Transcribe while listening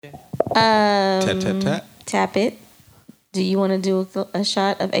Tap, tap, tap. Tap it. Do you want to do a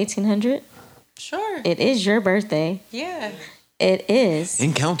shot of 1800? Sure. It is your birthday. Yeah. It is.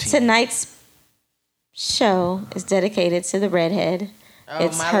 And counting. Tonight's show is dedicated to the redhead. Oh,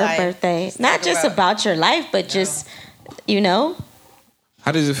 it's my her life. birthday. Just Not just about your life, but just, you know.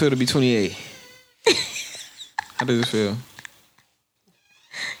 How does it feel to be 28? How does it feel?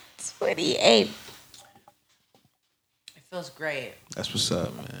 28. It feels great. That's what's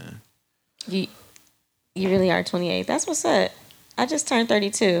up, man. You really are 28. That's what's up. I just turned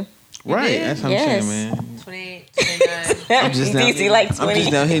 32. Right, did? that's what I'm saying, man. 28, 29. I'm just now, Deezy like 20. I'm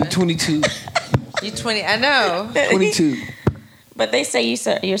just now hitting 22. You 20. I know. 22. But they say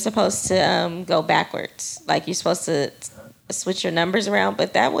you're supposed to go backwards. Like you're supposed to switch your numbers around,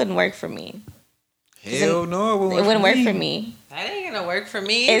 but that wouldn't work for me. Hell no, It wouldn't work for me. That ain't gonna work for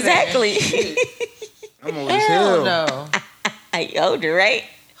me either. Exactly. I'm old as hell. No. I older, right?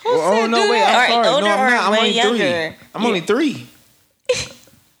 Oh no, wait, I'm sorry. Older No, I'm not. I'm or only younger? 3. I'm only 3.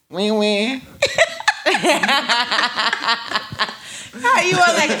 Win. How you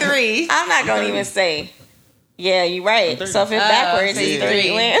on like 3? I'm not gonna even say. Yeah, you're right. So if it's backwards, so it's you 3.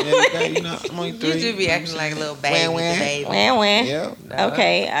 three. I'm only 3. You do be acting like a little baby. baby. Win. Yeah. No.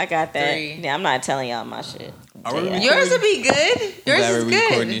 Okay, I got that. 3. Yeah, I'm not telling y'all my shit. Are we recording? Yours will be good. Yours Glad is we're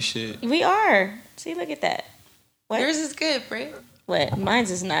recording good. this shit. We are. See, look at that. What? Yours is good, Britt. What? Mine's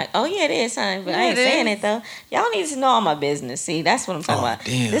is not. Oh, yeah, it is, son. But Yeah, I ain't it saying is. it, though. Y'all need to know all my business. See, that's what I'm talking about.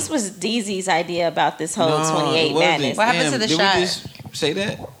 Damn. This was Deezy's idea about this whole No, 28 it wasn't. madness. What happened to the Did shot? we just say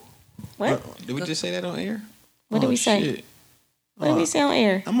that? What? Did we just say that on air? What did we say? Shit. What did we say on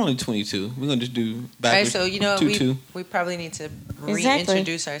air? I'm only 22. We're going to just do All right, backwards. so you know we probably need to Exactly.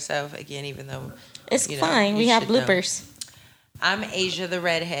 reintroduce ourselves again, even though It's you know, fine. We you have should know. bloopers. I'm Asia the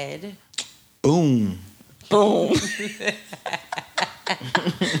redhead. Boom. Boom.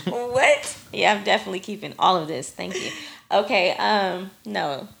 What? Yeah, I'm definitely keeping all of this. Thank you. Okay.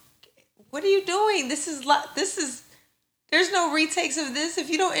 No. What are you doing? This is. There's no retakes of this if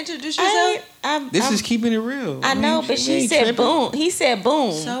you don't introduce yourself. This is keeping it real. I know, but we she ain't said tripping. boom. He said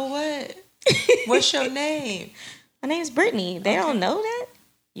boom. So what? What's your name? My name's Brittany. They don't know that?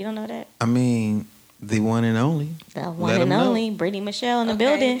 You don't know that? I mean, the one and only. The Let one 'em and know. only Brittany Michelle in the Okay,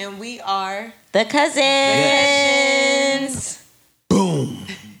 building. and we are The cousins. Boom.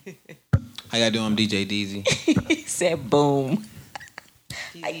 How y'all doing? I'm DJ Deezy. He said boom.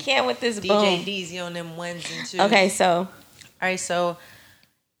 I can't with this DJ boom. Deezy on them 1s and 2s. Okay, so. All right, so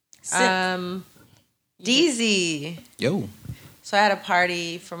Deezy. Yo. So I had a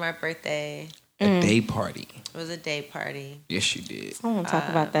party for my birthday. A day party. It was a day party. Yes, you did. I don't want to talk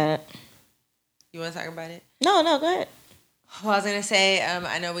about that. You want to talk about it? No, go ahead. Well, I was gonna say,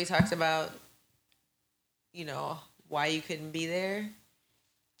 I know we talked about, why you couldn't be there,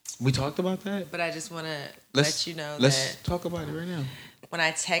 We talked about that? but I just want to let you know Let's that talk about it right now. when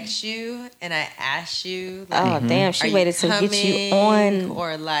I text you and I ask you, Oh, damn. are She you waited to get you coming? on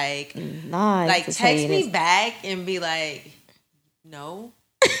Or like live. to tell text you me this. back and be like, no,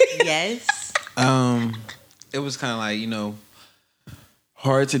 yes. It was kind of like,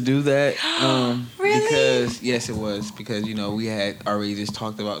 hard to do that. Really? Because, yes, it was. Because, we had already just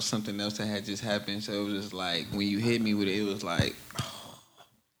talked about something else that had just happened. So it was just like, when you hit me with it, it was like,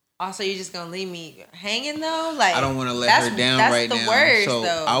 Also, you're just gonna leave me hanging though? Like I don't want to let her down right now. That's the worst, so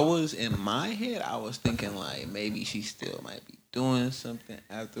though. I was, in my head, I was thinking like, maybe she still might be doing something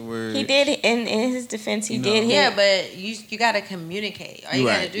afterwards. He did, in his defense, he did. Yeah, but you gotta communicate. All you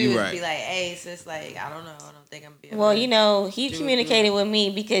You're gotta right, do you're is right. be like, hey, sis, like, I don't know. I don't think I'm being. Well, he communicated with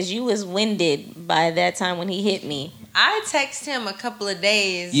me because you was winded by that time when he hit me. I text him a couple of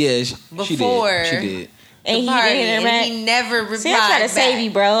days before before she did. And the he party, didn't and interact. he never replied. See, I try to save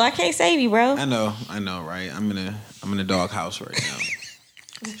you, bro. I can't save you, bro. I know, right? I'm in a doghouse right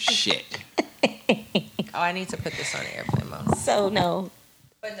now. Shit. Oh, I need to put this on airplane mode. So, no.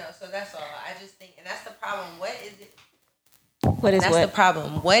 But no, so that's all. I just think, and that's the problem. What is it? What is That's what? the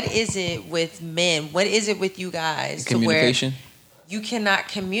problem. What is it with men? What is it with you guys Communication. to where you cannot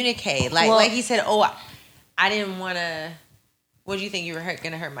communicate? Like, Well- like he said, I didn't want to. What do you think you were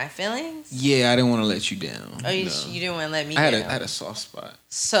gonna hurt my feelings? Yeah, I didn't want to let you down. Oh, you No. didn't want to let me I down. had a soft spot.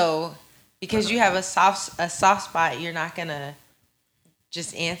 So, because you have a soft spot, you're not gonna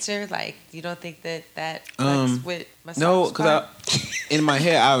just answer. Like, you don't think that fucks with my soft No, spot? because in my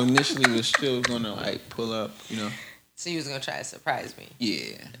head, I initially was still gonna like pull up, So you was gonna try to surprise me.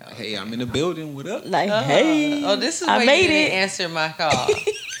 Yeah. Like, hey, I'm in the building. What up? Like, hey. Oh, this is I why made you didn't it. answer my call.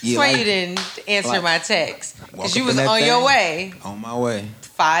 Yeah, That's why like- you didn't answer like, my text. walk Because you up was in that on your thing. way On my way.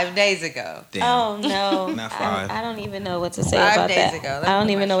 5 days ago. Damn. Oh no, Not 5. I don't even know what to say 5 about days that. ago. I don't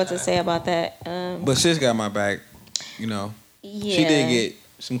even know what to say about that. But sis got my back. You know, Yeah. she did get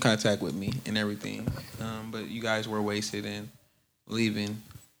some contact with me and everything. But you guys were wasted and leaving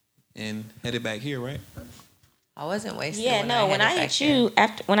and headed back here, right? I wasn't wasted. Yeah, no. When I hit you,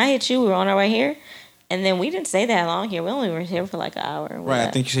 there. when I hit you, we were on our way here, and then we didn't stay that long here. We only were here for like an hour. Right.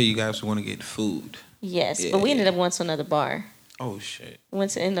 I think you said you guys want to get food. Yes, Yeah, but we ended up going to another bar. Oh shit.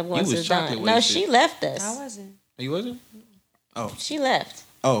 Ended up going You to was the chocolate dime. No, wasted. she left us. I wasn't. You wasn't? Oh. She left.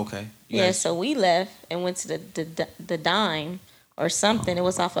 Oh, okay. You guys- So we left and went to the dime or something. It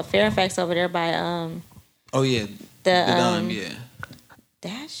was off of Fairfax over there by Oh yeah. the dime, yeah.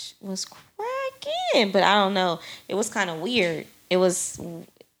 Dash was cracking, but I don't know. It was kind of weird. It was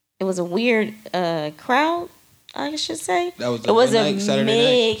a weird crowd, I should say. That was it was night, a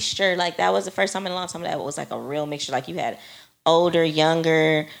Saturday mixture. Like that was the first time in a long time that it was like a real mixture. Like you had older,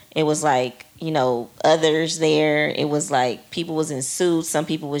 younger. It was like, others there. It was like people was in suits. Some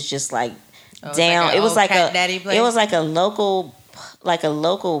people was just like down. It was like it was like a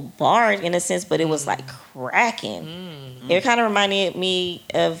local bar in a sense, but it was like cracking. It kind of reminded me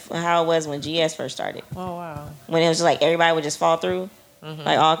of how it was when GS first started. Oh wow! When it was like everybody would just fall through,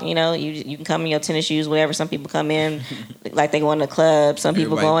 like all you can come in your tennis shoes, whatever. Some people come in like they go in the club. Some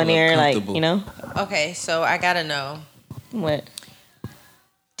people go in there like Okay, so I gotta know what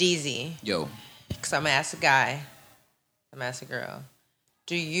Deezy. Yo. Because I'm gonna ask a guy. I'm gonna ask a girl.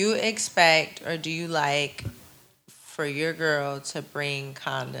 Do you expect or do you like for your girl to bring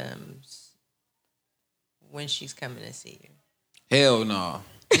condoms when she's coming to see you? Hell no.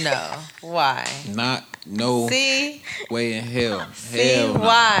 No. Why? No See? way in hell. See Hell no.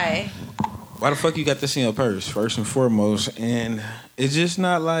 why? Why the fuck you got this in your purse, first and foremost? And it's just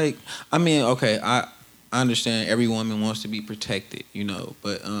not like, I mean, okay, I understand every woman wants to be protected,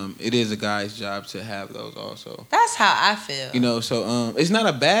 but it is a guy's job to have those also. That's how I feel. So it's not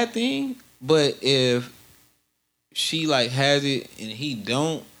a bad thing, but if she like has it and he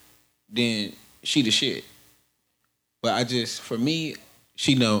don't, then she the shit. But for me,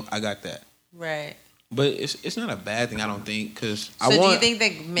 she know I got that. Right. But it's not a bad thing, I don't think, because So do you think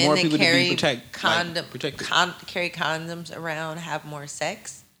that men that carry carry condoms around have more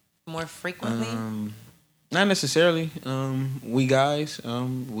sex more frequently? Not necessarily. We guys,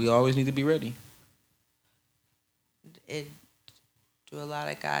 we always need to be ready. Do a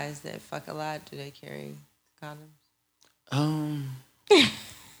lot of guys that fuck a lot, do they carry condoms?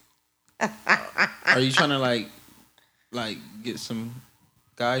 Are you trying to like get some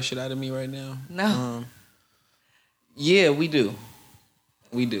guy shit out of me right now? No. Yeah, we do.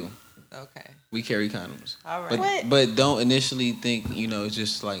 Okay. We carry condoms. All right. But don't initially think, it's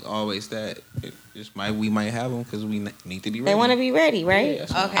just like always that. It just we might have them because we need to be ready. they want to be ready, right?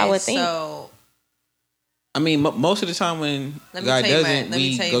 Yeah, okay. I would think. So, I mean, most of the time when the guy doesn't,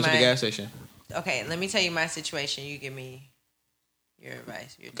 we go to the gas station. Okay, let me tell you my situation. You give me your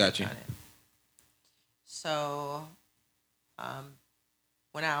advice. Your Got you. on it. So,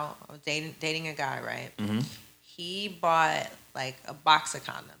 went out. I was dating a guy, right? Mm-hmm. He bought like a box of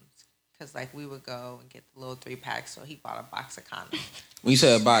condoms because like we would go and get the little 3-pack. So he bought a box of condoms. When you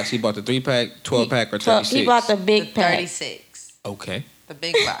said a box, he bought the 3-pack, 12-pack, or 36? He bought the big pack. 36. Okay. The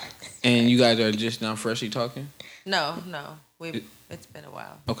big box. And you guys are just now freshly talking? No. It's been a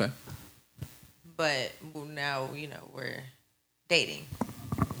while. Okay. But now, we're dating.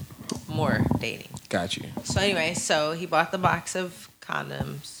 More dating. Got you. So anyway, he bought the box of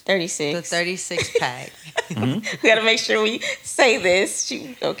condoms. 36. The 36 pack. We got to make sure we say this.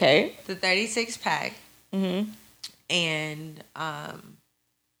 Okay. The 36 pack. Mm-hmm. And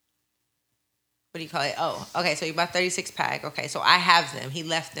what do you call it? Oh, okay. So he bought 36 pack. Okay, so I have them. He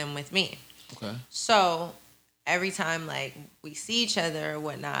left them with me. Okay. So every time like we see each other or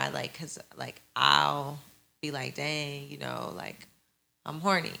whatnot, like, cause like I'll be like, dang, like I'm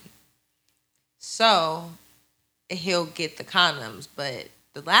horny. So he'll get the condoms, but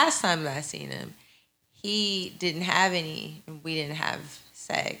the last time that I seen him, he didn't have any, and we didn't have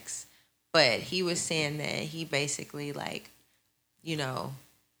sex. But he was saying that he basically like,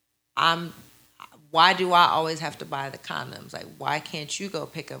 why do I always have to buy the condoms? Like, why can't you go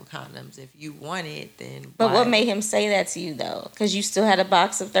pick up condoms? If you want it, then But why? what made him say that to you, though? Because you still had a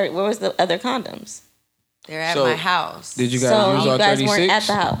box of 30. Where was the other condoms? They're at my house. Did you guys use all 36? You guys weren't at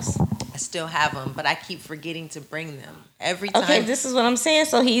the house. I still have them, but I keep forgetting to bring them. Every time. Okay, this is what I'm saying.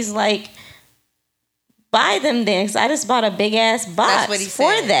 So he's like, buy them then, because I just bought a big-ass box That's what he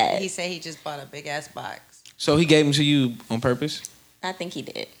said. that. He said he just bought a big-ass box. So he gave them to you on purpose? I think he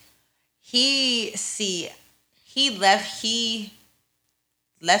did. He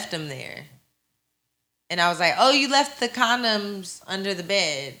left them there. And I was like, oh, you left the condoms under the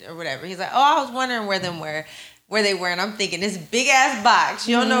bed or whatever. He's like, oh, I was wondering where they were. And I'm thinking, this big ass box.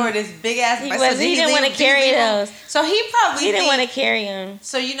 You don't know where this big ass box is. He didn't want to carry those. So he didn't want to carry them.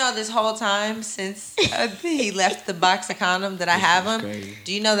 So this whole time since he left the box of condom that I have him,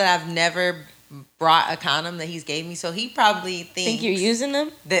 do you know that I've never brought a condom that he's gave me? So he probably thinks you're using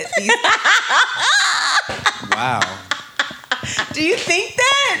them? Wow. Do you think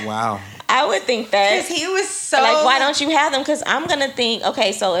that? Wow. I would think that. Because he was so... Like, why don't you have them? Because I'm going to think,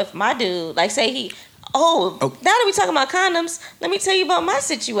 okay, so if my dude, like, say he... Oh, now that we talking about condoms, let me tell you about my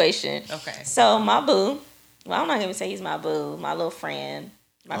situation. Okay. So, my boo... Well, I'm not going to say he's my boo. My little friend.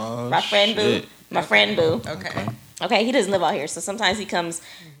 My friend boo. My friend boo. Okay, he doesn't live out here. So, sometimes he comes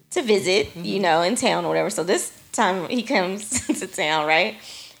to visit, in town or whatever. So, this time he comes to town, right?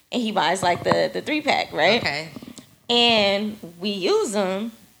 And he buys, like, the 3-pack, right? Okay. And we use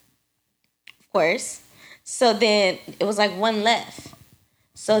them... course. So then it was like one left.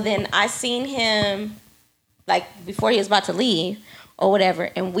 So then I seen him like before he was about to leave or whatever,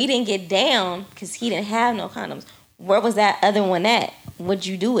 and we didn't get down because he didn't have no condoms. Where was that other one at? What'd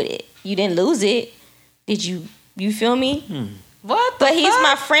you do with it? You didn't lose it. Did you feel me? What the But he's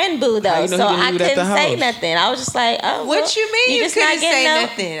my friend boo though, so I couldn't say nothing. I was just like, oh. What you mean you just couldn't not getting say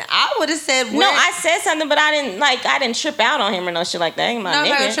nothing? I would have said No, I said something, but I didn't trip out on him or no shit like that. Ain't my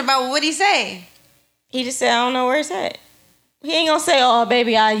nigga. No, trip out. What'd he say? He just said, I don't know where it's at. He ain't gonna say, oh,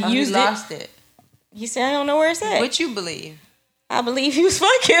 baby, I used it. He lost it. He said, I don't know where it's at. What you believe? I believe he was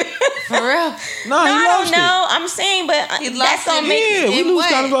fucking. For real? No, I don't know. I'm saying, but that's gonna make we lose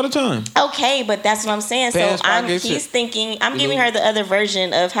condoms all the time. Okay, but that's what I'm saying. So he's thinking, I'm giving her the other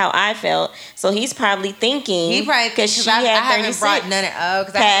version of how I felt. So he's probably thinking, because she had 36 brought none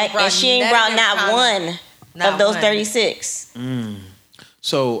of, and she ain't brought not one of those 36.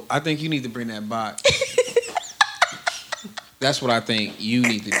 So I think you need to bring that box. That's what I think you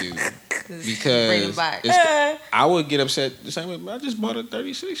need to do. Because I would get upset the same way, but I just bought a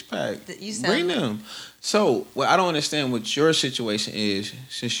 36 pack. Bring them. So what I don't understand what your situation is,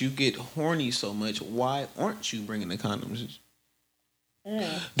 since you get horny so much, why aren't you bringing the condoms?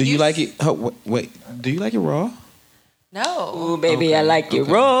 Do you like it? Oh, wait, do you like it raw? No. Ooh, baby, I like it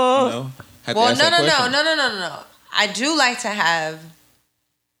raw. No. I do like to have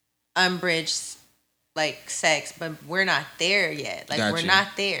unbridged like sex, but we're not there yet. Like we're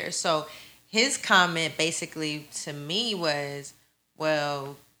not there. So his comment basically to me was,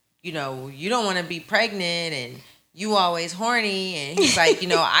 well, you don't want to be pregnant and you always horny, and he's like,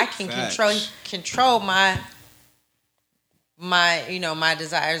 I can control my my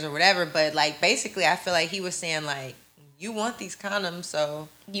desires or whatever, but like basically I feel like he was saying like, you want these condoms, so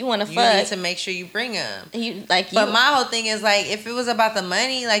you want to fuck. You need to make sure you bring them. But my whole thing is like, if it was about the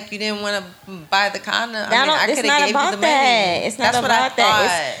money, like you didn't want to buy the condom, I could have gave you the money. It's not about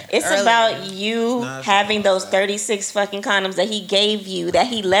that. It's about you having those 36 fucking condoms that he gave you, that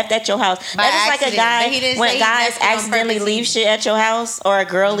he left at your house. That's just like a guy when guys accidentally leave shit at your house, or a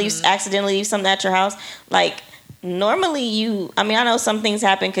girl accidentally leaves something at your house, like. Normally I know some things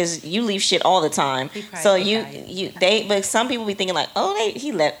happen because you leave shit all the time. So but some people be thinking like, oh,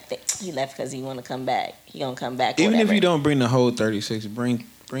 he left because he want to come back. He gonna come back. Even if you don't bring the whole 36, bring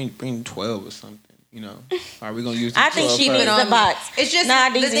 12 or something. Are we gonna use? I think she needs the box. It's just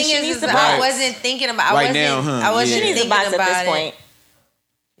the thing is I wasn't thinking about. I wasn't thinking about it at this point.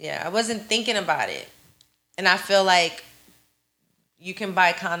 Yeah, I wasn't thinking about it, and I feel like. You can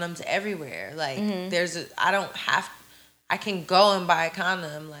buy condoms everywhere. Like I can go and buy a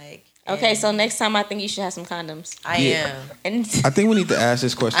condom. Like okay, so next time I think you should have some condoms. I am. And I think we need to ask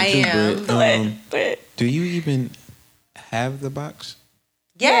this question too, Britt. But do you even have the box?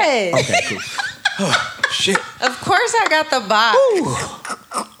 Yes. Okay, cool. Oh, shit. Of course I got the box. Ooh.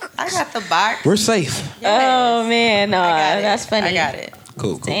 I got the box. We're safe. Yes. Oh man, no, that's funny. I got it.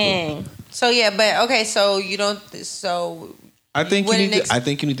 Cool. Dang. Cool. So yeah, but okay, so you don't. So I think you need to. I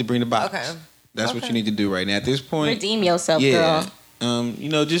think you need to bring the box. Okay. That's what you need to do right now. At this point, redeem yourself, girl.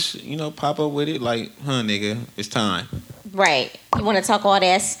 Just pop up with it. Like, nigga, it's time. Right. You want to talk all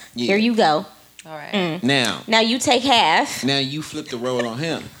that? Yeah. Here you go. All right. Now you take half. Now you flip the role on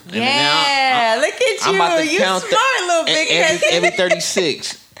him. Yeah. Look at you. I'm about to count smart, little big every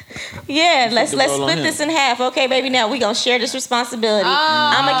 36. Yeah, let's split this in half. Okay, baby, now we gonna share this responsibility.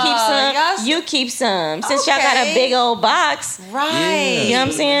 I'm gonna keep some, you keep some. Since y'all got a big old box. Right. Yeah, you know what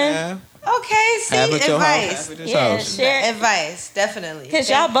I'm saying? Okay, see, advice. Share advice, definitely. Because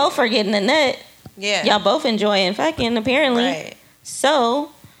y'all both are getting a nut. Yeah. Y'all both enjoying fucking, apparently. Right.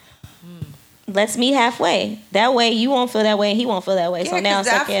 So, let's meet halfway. That way you won't feel that way and he won't feel that way. Yeah, so now it's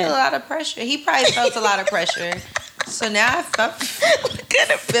I like, feel a lot of pressure. He probably felt a lot of pressure. So now I felt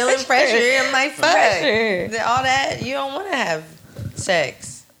feeling pressure. I'm like, fuck. Pressure. All that, you don't want to have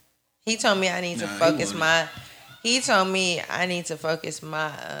sex. He told me I need to focus my... He told me I need to focus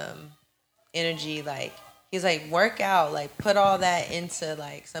my energy. Like, he's like, work out. Like, put all that into,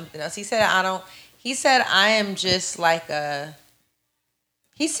 like, something else. He said, I am just like a...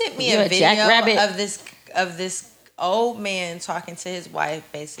 He sent me a video of this old man talking to his wife,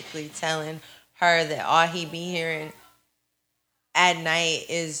 basically telling her that all he be hearing at night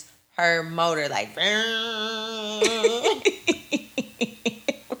is her motor, like.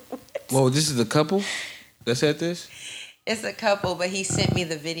 Whoa, this is a couple that said this? It's a couple, but he sent me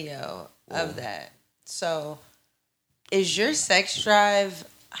the video of that. So, is your sex drive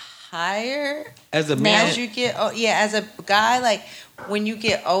higher as a man? As you get, as a guy, like when you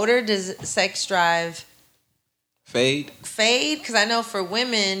get older, does sex drive fade? Because I know for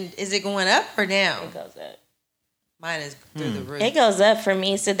women, is it going up or down? It goes up. Mine is through the roof. It goes up for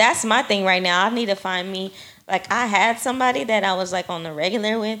me. So that's my thing right now. I need to find me, like, I had somebody that I was like on the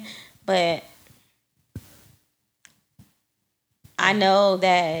regular with, but I know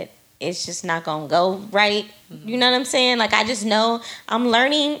that it's just not gonna go right. You know what I'm saying? Like, I just know I'm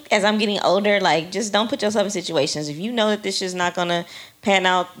learning as I'm getting older. Like, just don't put yourself in situations. If you know that this is not gonna pan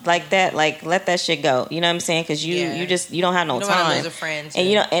out like that, like, let that shit go. You know what I'm saying? Because you don't have no time. Lose a friend,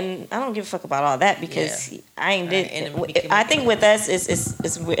 and and I don't give a fuck about all that because I ain't did. I think with us, it's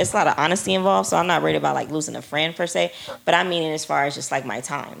a lot of honesty involved. So I'm not worried about like losing a friend per se. But I mean it as far as just like my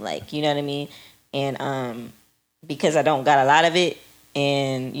time, like, you know what I mean. And because I don't got a lot of it.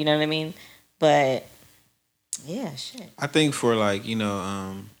 And you know what I mean? But yeah, shit. I think for like,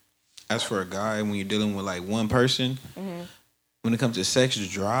 as for a guy, when you're dealing with like one person, when it comes to sex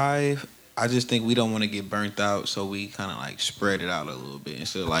drive, I just think we don't want to get burnt out, so we kind of like spread it out a little bit.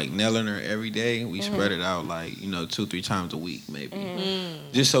 Instead of like nailing her every day, we spread it out like, 2-3 times a week maybe.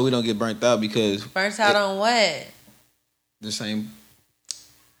 Just so we don't get burnt out because... Burnt out on what? The same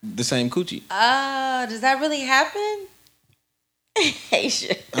coochie. Does that really happen? Hey,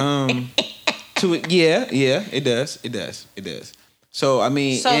 shit. It does. So I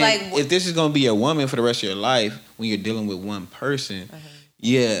mean, if this is gonna be your woman for the rest of your life, when you're dealing with one person,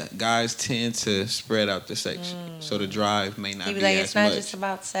 guys tend to spread out the sex, so the drive may not be like, as it's not much. just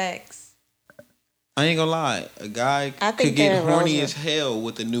about sex. I ain't gonna lie, a guy could get horny as hell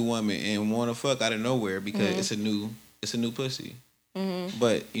with a new woman and want to fuck out of nowhere because it's a new pussy.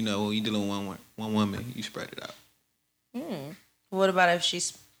 But when you're dealing with one woman, you spread it out. What about if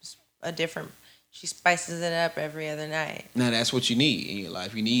she's she spices it up every other night? Now that's what you need in your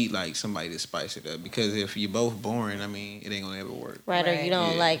life. You need like somebody to spice it up because if you're both boring, I mean, it ain't gonna ever work. Right. Or you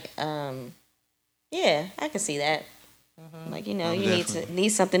don't like. I can see that. Like you need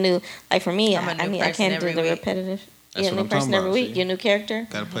something new. Like for me, I can't do the repetitive. That's a new person every week. You're a new character.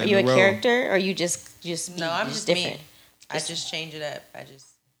 Gotta play Are you a role. character or you just no? I'm just different. Me. I just change it up.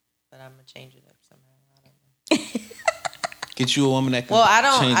 But I'm gonna change it up somehow. I don't know. Get you a woman that can I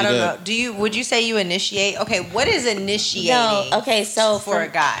don't know. Would you say you initiate? Okay, what is initiating? No, okay, so for a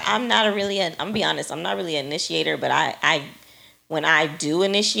guy. I'm gonna be honest, I'm not really an initiator, but I when I do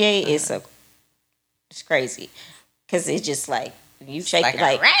initiate, it's crazy. Cause it's just like you shake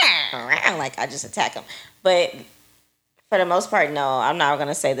like around, like I just attack them. But for the most part, no, I'm not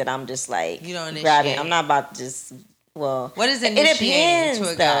gonna say that I'm just like you don't initiate. Grabbing. I'm not about to just what is initiating to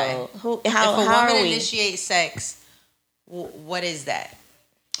a guy? If a woman initiates sex, what is that?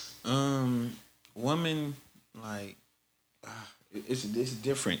 Woman, like, it's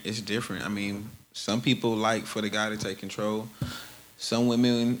different. It's different. I mean, some people like for the guy to take control. Some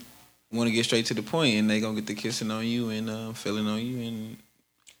women want to get straight to the point, and they gonna get the kissing on you and feeling on you, and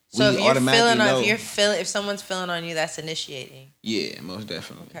so if someone's feeling on you, that's initiating. Yeah, most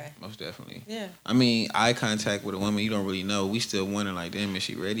definitely. Okay. Most definitely. Yeah. I mean, eye contact with a woman, you don't really know. We still wondering, like, damn, is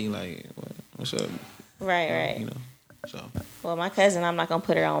she ready? Like, what's up? Right. So. Well, my cousin, I'm not gonna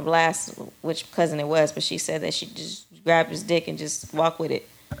put her on blast, which cousin it was, but she said that she just grabbed his dick and just walk with it.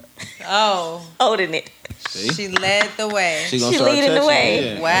 Oh. Holding it. See? She led the way. She leading the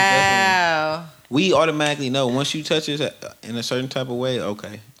way. Yeah, wow. We automatically know once you touch it in a certain type of way,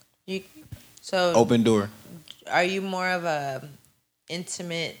 okay. So open door. Are you more of a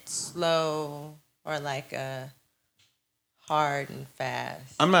intimate, slow, or like a hard and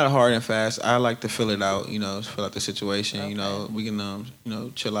fast? I'm not hard and fast. I like to fill it out, fill out the situation. Okay. We can,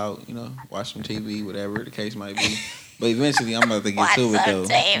 chill out, watch some TV, whatever the case might be. But eventually, I'm about to get to it though.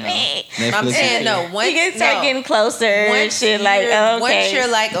 Jamie? I'm saying no. Once You can start getting closer and shit. Like, okay. Once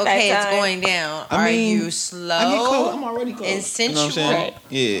you're like, okay, it's time. going down. I mean, are you slow? I get close. I'm already close. And sensual, you know what I'm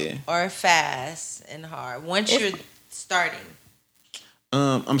saying? Yeah. or fast and hard? Once you're starting.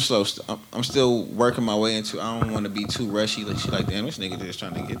 I'm slow. I'm still working my way into. I don't want to be too rushy. Like she like, damn, this nigga just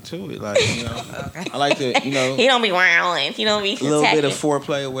trying to get to it. Like, you know, Okay. I like to, you know, He don't be wowing. He don't be a little attacking. bit of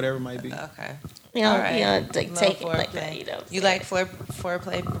foreplay or whatever it might be. Okay. You know, All right. you know, take it Love like foreplay. that. You know, You like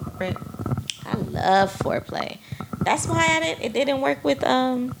foreplay, Britt? I love foreplay. That's why it didn't work with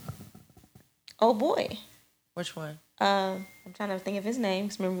oh boy. Which one? I'm trying to think of his name.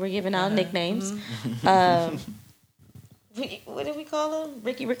 'Cause remember we're giving out nicknames. Mm-hmm. What did we call him?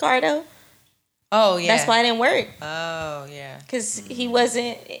 Ricky Ricardo. Oh yeah. That's why it didn't work. Oh yeah. Because he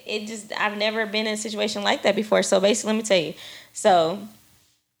wasn't. It just. I've never been in a situation like that before. So basically, let me tell you. So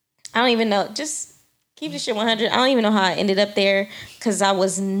I don't even know. Just keep this shit 100. I don't even know how I ended up there because I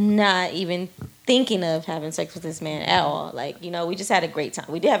was not even thinking of having sex with this man at all. Like, you know, we just had a great time.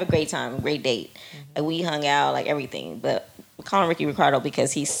 We did have a great time, a great date. Like, we hung out, like everything. But we call him Ricky Ricardo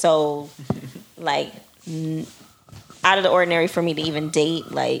because he's so like out of the ordinary for me to even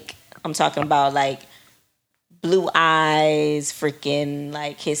date. Like, I'm talking about like blue eyes, freaking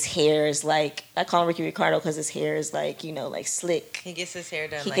like his hair is like, I call him Ricky Ricardo because his hair is like, you know, like slick. He gets his hair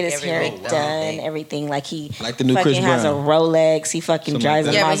done. He like get his every hair week, done, everything. Like he Like the new fucking Chris has a Brown. Rolex. He fucking Something drives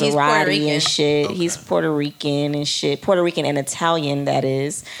like a that. Yeah, but he's Puerto Maserati Rican. and shit. Okay. He's Puerto Rican and shit. Puerto Rican and Italian, that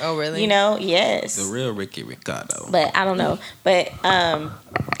is. Oh really? You know, yes. The real Ricky Ricardo. But I don't know. But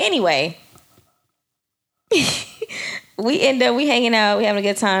anyway, we end up hanging out. We having a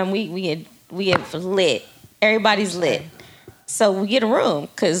good time. We get lit. Everybody's lit. So we get a room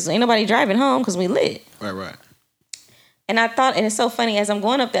because ain't nobody driving home because we lit. Right. And I thought, and it's so funny, as I'm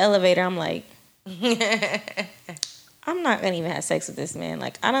going up the elevator, I'm like, I'm not gonna even have sex with this man.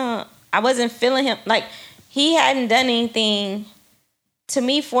 Like, I wasn't feeling him. Like, he hadn't done anything. To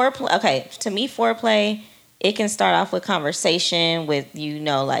me, foreplay, it can start off with conversation with, you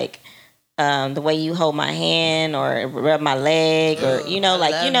know, like, the way you hold my hand or rub my leg or, you know,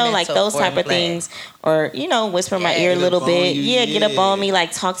 like those type of things. Or, you know, whisper in my ear a little bit. Get up on me,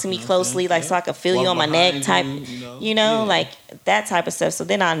 like talk to me closely, like so I can feel you on my neck type, like that type of stuff. So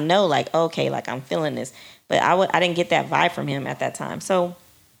then I know like, okay, like I'm feeling this. But I didn't get that vibe from him at that time. So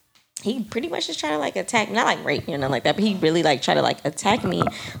he pretty much just tried to like attack me, not like rape me or nothing like that, but he really like tried to like attack me.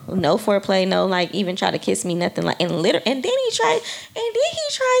 No foreplay, no like even try to kiss me, nothing like, and then he tried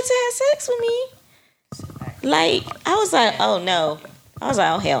to have sex with me. Like I was like, oh no. I was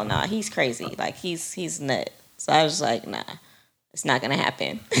like, oh hell nah, he's crazy. Like he's nuts. So I was just like, nah, it's not gonna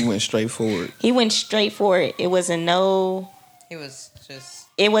happen. He went straight forward. He went straight for it. It wasn't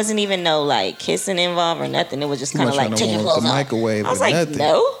even no like kissing involved or nothing. It was just kind of like take your clothes the off. microwave. I was or like, nothing.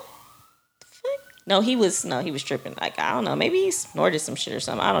 no. No, he was tripping. Like, I don't know. Maybe he snorted some shit or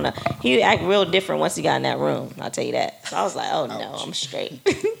something. I don't know. He act real different once he got in that room. I'll tell you that. So I was like, oh no, Ouch. I'm straight.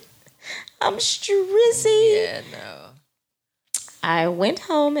 I'm strizzy. Yeah, no. I went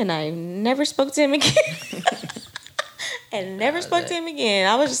home and I never spoke to him again.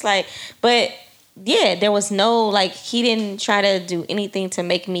 I was just like, but yeah, there was no, like, he didn't try to do anything to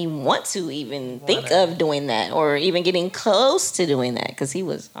make me want to even think of doing that or even getting close to doing that because he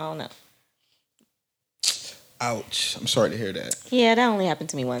was, I don't know. Ouch. I'm sorry to hear that. Yeah, that only happened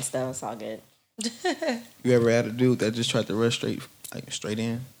to me once though. It's all good. You ever had a dude that just tried to rush straight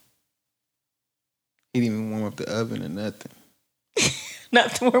in? He didn't even warm up the oven or nothing.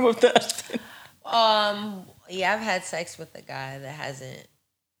 Not to warm up the oven. Yeah, I've had sex with a guy that hasn't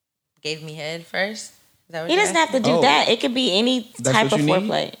gave me head first. Is that what He you're doesn't have to do Oh. that. It could be any That's type what of you need?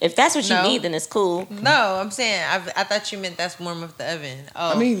 foreplay. If that's what you No. need, then it's cool. No, I'm saying I thought you meant that's warm up the oven.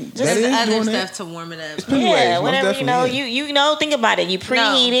 Oh, I mean, that there's is other doing stuff it. to warm it up. It's plenty Yeah, ways, most whatever, you know, definitely, yeah. you know, think about it. You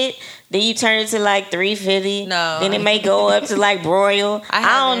preheat it, then you turn it to like 350. No. Then it may go up to like broil. I don't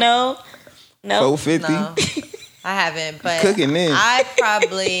haven't. know. No. 450. No, I haven't. But Cooking then. I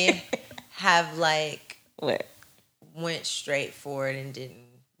probably have like What? went straight for it and didn't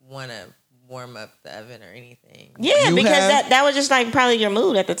want to warm up the oven or anything. Yeah, You because have- that was just like probably your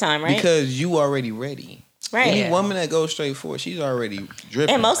mood at the time, right? Because you already ready. Right. Any Yeah. woman that goes straight for it, she's already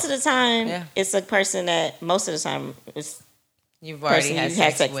dripping. And most of the time, Yeah. it's a person that it's You've already Person had you've had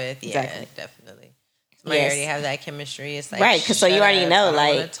sex sex- with. exactly. Yeah, definitely. Somebody Yes. already have that chemistry. It's like, Right, 'cause so you shut already up, know, I don't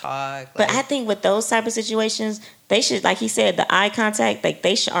like- wanna talk. But like, I think with those type of situations, they should, like he said, the eye contact, like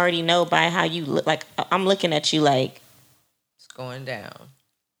they should already know by how you look. Like I'm looking at you, like it's going down.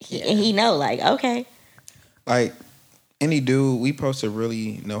 he know, like okay, Like, any dude, we supposed to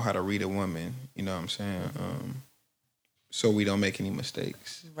really know how to read a woman. You know what I'm saying? so we don't make any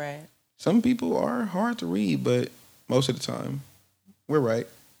mistakes. Right. Some people are hard to read, but most of the time, we're right.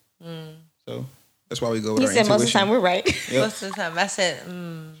 So that's why we go with He our said intuition. most of the time we're right. Yep. Most of the time. I said,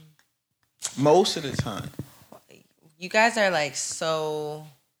 Most of the time. you guys are like so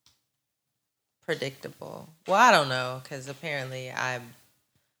predictable. Well, I don't know, because apparently I'm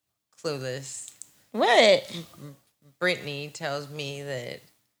clueless. What? Brittany tells me that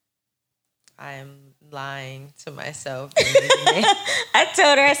I'm lying to myself. I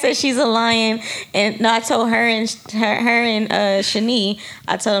told her, I said she's a lion, and no, I told her and Shani,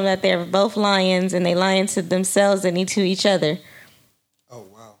 I told them that they're both lions and they lying to themselves and to each other. Oh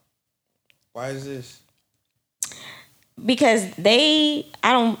wow! Why is this? Because I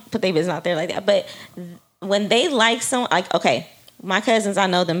don't put their business out there like that, but when they like someone, like, okay, my cousins, I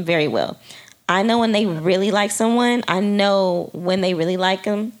know them very well. I know when they really like someone. I know when they really like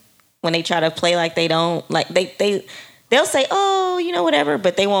them. When they try to play like they don't, like they'll say, oh, you know, whatever,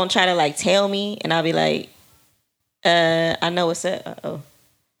 but they won't try to like tell me, and I'll be like, I know what's up. Oh,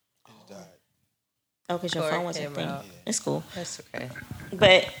 because your phone wasn't thing. It's cool. That's okay.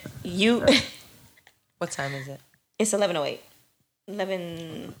 But you, What time is it? it's 11:08,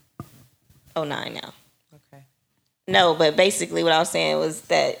 11:09 now. Okay. No, but basically what I was saying was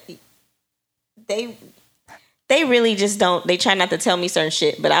that they really just don't, they try not to tell me certain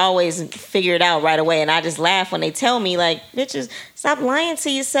shit, but I always figure it out right away, and I just laugh when they tell me, like, bitches, stop lying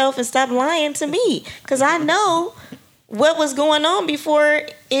to yourself and stop lying to me, because I know what was going on before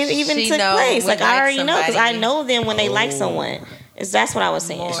it even took place. Like, I already know, because I know them when they like someone. That's what I was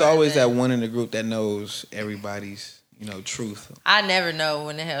saying. It's always that one in the group that knows everybody's, truth. I never know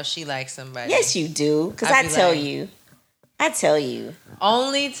when the hell she likes somebody. Yes, you do, because I tell you. I tell you.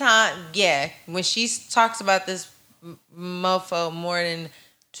 Only time, when she talks about this mofo more than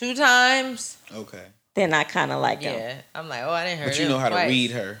 2 times. Okay. Then I kind of like him. Yeah, I'm like, I didn't hear. But you know how to read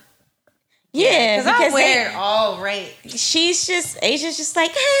her. Yeah, because I wear it all right. Asia's just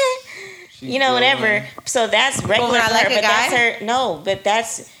like, whatever. So that's regular for her, but that's her. No, but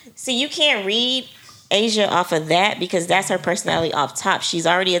see, you can't read Asia off of that because that's her personality off top. She's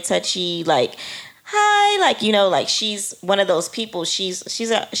already a touchy, like, hi, like, like she's one of those people. She's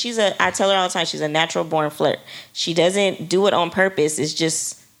a I tell her all the time, she's a natural born flirt. She doesn't do it on purpose. It's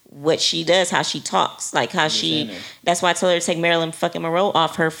just what she does, how she talks, like how that's why I told her to take Marilyn fucking Monroe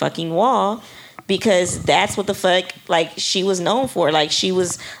off her fucking wall, because that's what the fuck, like, she was known for. Like, she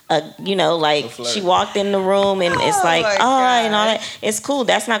was she walked in the room and it's like, and all that. It's cool.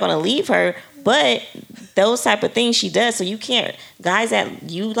 That's not going to leave her. But those type of things she does, so you can't, guys that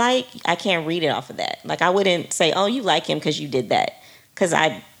you like, I can't read it off of that. Like, I wouldn't say, oh, you like him because you did that, because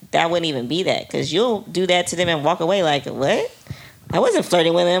that wouldn't even be that, because you'll do that to them and walk away like, what? I wasn't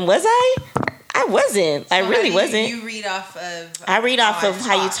flirting with him, was I? I wasn't. So I really wasn't. You read off of. I read off of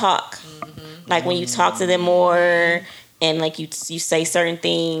how you talk. Mm-hmm. Like when you talk to them more, and like you say certain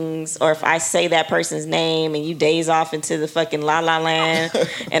things, or if I say that person's name and you daze off into the fucking la la land,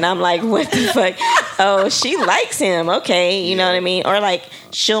 and I'm like, what the fuck? Oh, she likes him. Okay, you know what I mean? Or like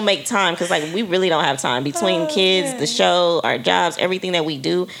she'll make time, because like we really don't have time between kids, the show, our jobs, everything that we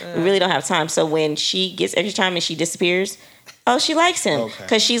do. We really don't have time. So when she gets extra time and she disappears, oh, she likes him,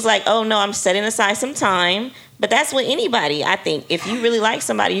 because she's like, oh no, I'm setting aside some time. But that's with anybody, I think. If you really like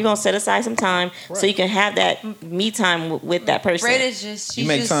somebody, you're going to set aside some time so you can have that me time with that person. Britta's just, you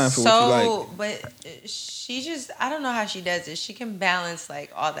make time for what you like. But she just, I don't know how she does it. She can balance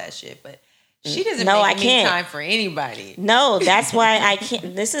like all that shit, but she doesn't make me time for anybody. No, that's why I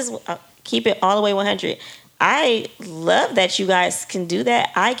can't. This is, keep it all the way 100. I love that you guys can do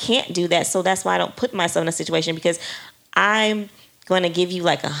that. I can't do that, so that's why I don't put myself in a situation, because I'm going to give you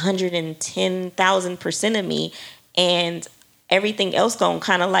like 110,000% of me, and everything else going to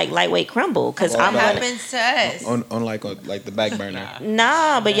kind of like lightweight crumble, because what happens to us on like the back burner.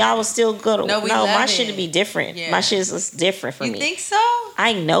 Nah, but y'all will still go to. No, my shit would be different. Yeah. My shit is different for me. You think so?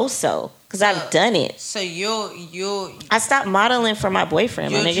 I know so, because I've done it. So you'll. I stopped modeling for my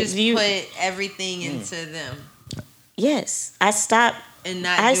boyfriend. You'll my just put everything into them. Yes, I stopped. And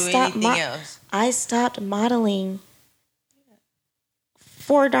not do anything else. I stopped modeling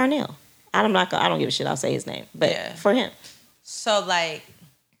for Darnell. I don't give a shit. I'll say his name, but for him. So like,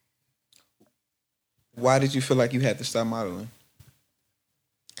 why did you feel like you had to stop modeling?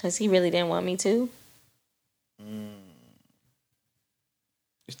 Because he really didn't want me to.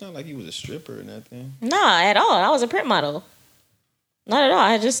 It's not like you was a stripper or nothing. Nah, at all. I was a print model. Not at all.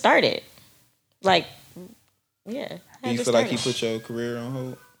 I just started. Like, yeah. Do you feel like he put your career on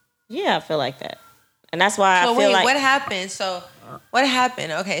hold? Yeah, I feel like that. And that's why I feel like... what happened? So, what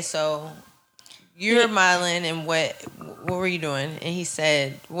happened? Okay, so you were modeling, and what were you doing? And he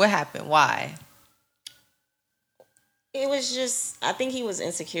said, what happened? Why? It was just, I think he was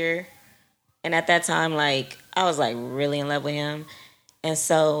insecure. And at that time, like, I was like really in love with him. And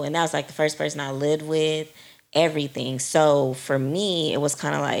that was like the first person I lived with, everything. So for me, it was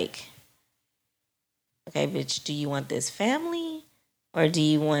kind of like, okay, bitch, do you want this family? Or do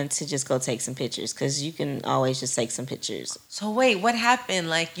you want to just go take some pictures? Because you can always just take some pictures. So wait, what happened?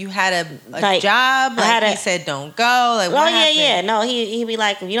 Like you had a job? Like he said don't go? Like what happened? Yeah. No, he'd be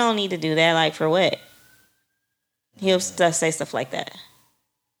like, you don't need to do that. Like for what? He'll say stuff like that.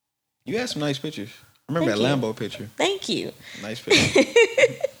 You had some nice pictures. I remember that Lambo picture. Thank you. Nice picture.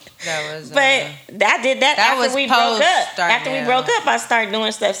 That was. But I did that after we broke up. After we broke up, I started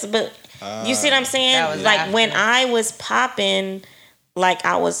doing stuff. But you see what I'm saying? Like after. When I was popping, like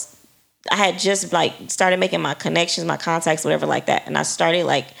I had just like started making my connections, my contacts, whatever like that, and I started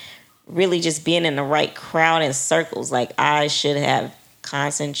like really just being in the right crowd and circles. Like I should have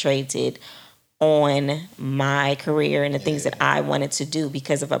concentrated on my career and the things that I wanted to do,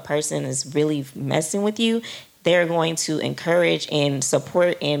 because if a person is really messing with you, they're going to encourage and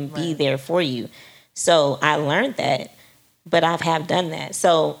support and be there for you. So I learned that, but I have done that.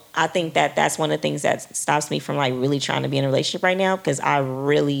 So I think that that's one of the things that stops me from like really trying to be in a relationship right now, because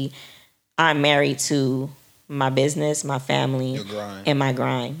I'm married to my business, my family, and my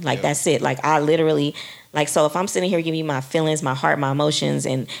grind. Like that's it. Like I literally, like, so if I'm sitting here giving you my feelings, my heart, my emotions,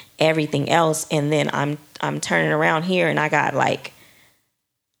 and everything else, and then I'm turning around here and I got like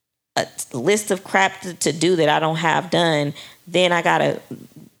a list of crap to do that I don't have done, then I gotta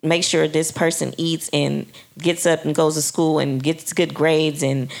make sure this person eats and gets up and goes to school and gets good grades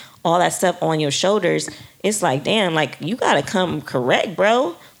and all that stuff on your shoulders. It's like, damn, like you gotta come correct,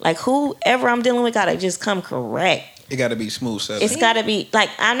 bro. Like whoever I'm dealing with gotta just come correct. It gotta be smooth sailing. It's gotta be like,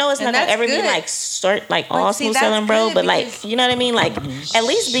 I know it's not gonna ever be like all smooth sailing, bro. But like, you know what I mean? Like at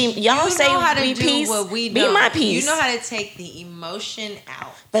least be y'all say be peace, be my peace. You know how to take the emotion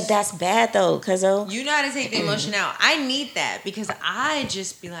out. But that's bad though, cause you know how to take the emotion out. I need that because I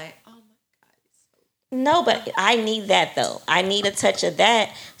just be like, oh my God. No, but I need that though. I need a touch of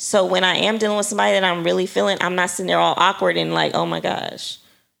that. So when I am dealing with somebody that I'm really feeling, I'm not sitting there all awkward and like, oh my gosh.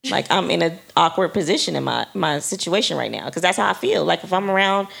 Like I'm in an awkward position in my situation right now, because that's how I feel. Like if I'm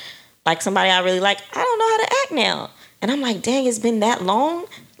around like somebody I really like, I don't know how to act now, and I'm like, dang, it's been that long.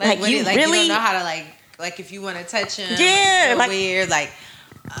 Like you really you don't know how to like if you want to touch him, like weird, like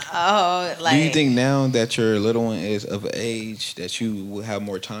do you think now that your little one is of age that you will have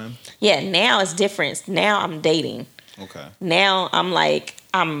more time? Yeah, now it's different. Now I'm dating. Okay. Now I'm like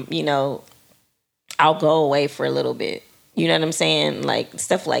I'll go away for a little bit. You know what I'm saying? Like,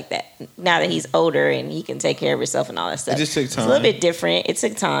 stuff like that. Now that he's older and he can take care of himself and all that stuff. It just took time. It's a little bit different. It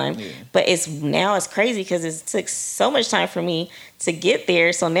took time. Yeah. But it's crazy because it took so much time for me to get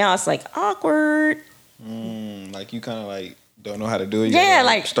there. So now it's like awkward. Like you kind of like don't know how to do it. Yeah,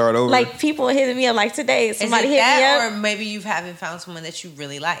 like start over. Like people hitting me up like today. Somebody hit me up. Or maybe you haven't found someone that you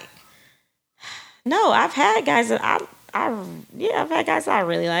really like. No, I've had guys that I've had guys I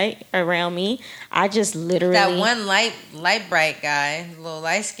really like around me. I just literally that one light bright guy, little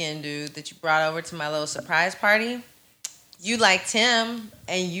light skinned dude that you brought over to my little surprise party. You liked him,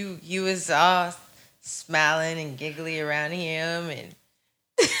 and you was all smiling and giggly around him, and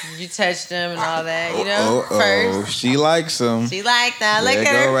you touched him and all that. You know, first she likes him. She liked that. Look at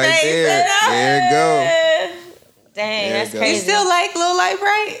her right face. There you go. Dang, that's crazy. You still like little light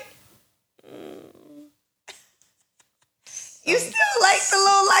bright? You still like the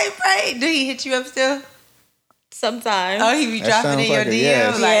little light bright? Do he hit you up still? Sometimes. Oh, he be dropping in your DM.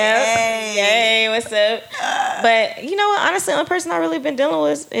 Yes. Like, hey, what's up? But you know what? Honestly, the only person I really been dealing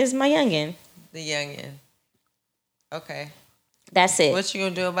with is my youngin. The youngin. Okay. That's it. What you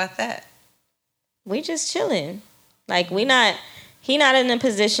gonna do about that? We just chilling. Like he not in a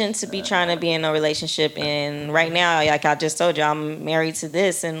position to be trying to be in a relationship. And right now, like I just told you, I'm married to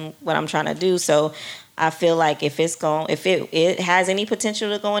this and what I'm trying to do. So I feel like if it has any potential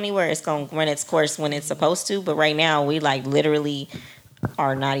to go anywhere, it's going to run its course when it's supposed to. But right now, we like literally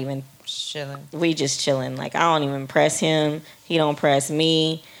are not even chilling. We just chilling. Like I don't even press him. He don't press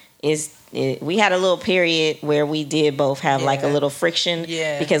me. We had a little period where we did both have like a little friction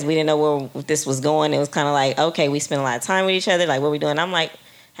because we didn't know where this was going. It was kind of like, okay, we spent a lot of time with each other. Like, what are we doing? I'm like,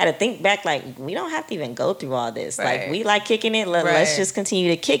 had to think back, like, we don't have to even go through all this. Right. Like, we like kicking it. Let's just continue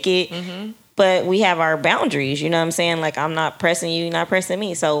to kick it. Mm-hmm. But we have our boundaries, you know what I'm saying? Like, I'm not pressing you, you're not pressing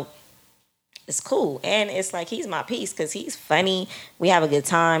me. So it's cool. And it's like, he's my piece because he's funny. We have a good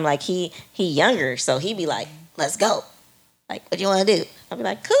time. Like, he younger, so he be like, let's go. Like, what you want to do? I'll be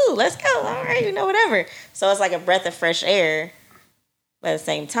like, cool, let's go. All right, whatever. So it's like a breath of fresh air. But at the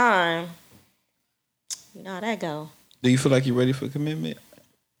same time, you know how that go. Do you feel like you're ready for commitment?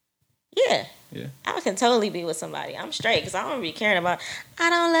 Yeah. Yeah. I can totally be with somebody. I'm straight because I don't be caring about, I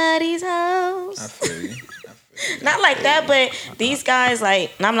don't love these hoes. I feel you. Not like that, but these guys,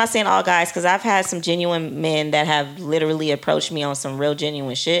 like, and I'm not saying all guys, because I've had some genuine men that have literally approached me on some real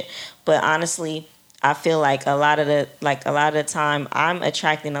genuine shit. But honestly, I feel like a lot of the time, I'm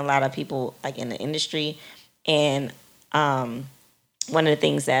attracting a lot of people like in the industry, and one of the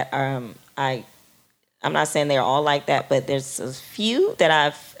things that I'm not saying they're all like that, but there's a few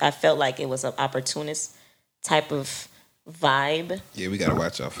that I felt like it was an opportunist type of vibe. Yeah, we gotta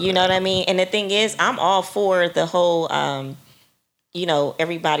watch out for You know what I mean? And the thing is, I'm all for the whole, everybody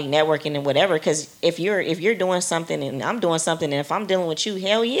networking and whatever. Because if you're doing something and I'm doing something, and if I'm dealing with you,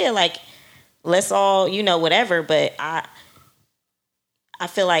 hell yeah, like let's all whatever. But I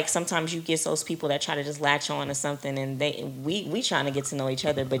feel like sometimes you get those people that try to just latch on to something, and we trying to get to know each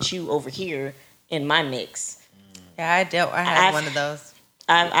other, but you over here in my mix. Yeah, I had one of those.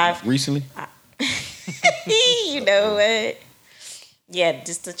 I've recently. You know what? Yeah,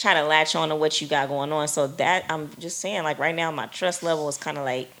 just to try to latch on to what you got going on. So that, I'm just saying, like right now, my trust level is kind of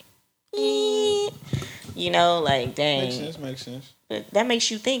like, like dang. Makes sense. But that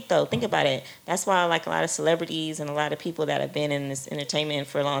makes you think, though. Think about it. That's why, like, a lot of celebrities and a lot of people that have been in this entertainment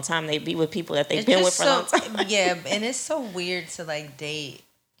for a long time, they be with people that they've been with for a long time. Yeah, and it's so weird to like date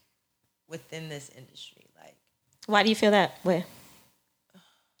within this industry. Like, why do you feel that way?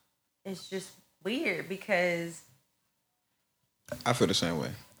 It's just weird because I feel the same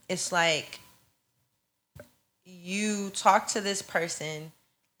way. It's like you talk to this person,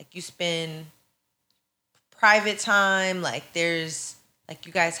 like you spend private time, like there's like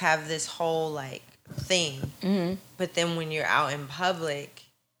you guys have this whole like thing, but then when you're out in public,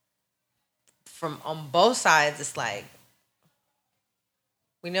 from on both sides, it's like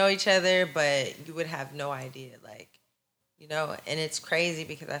we know each other, but you would have no idea, like, and it's crazy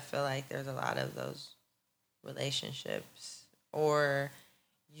because I feel like there's a lot of those relationships, or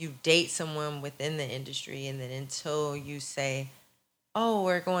you date someone within the industry, and then until you say, oh,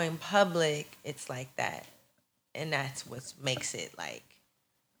 we're going public, it's like that. And that's what makes it like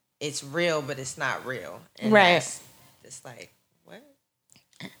it's real, but it's not real. And right. It's like, what?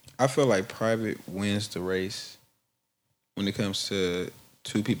 I feel like private wins the race when it comes to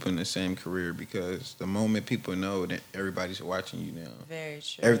two people in the same career, because the moment people know that everybody's watching you now, very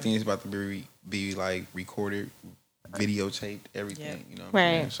true. Everything is about to be like recorded, videotaped, everything. Yep. You know what right.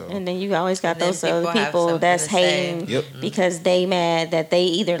 I'm saying? So, and then you always got those other people people that's hating because they mad that they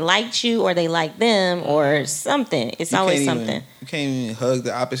either liked you or they like them or something. It's always something. You can't even hug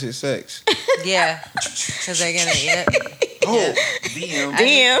the opposite sex. Yeah, because they're gonna. Oh, DM.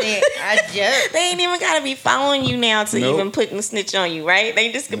 I just. They ain't even gotta be following you now to even put a snitch on you, right?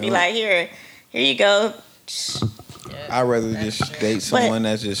 They just could be like, here you go. I'd rather just date someone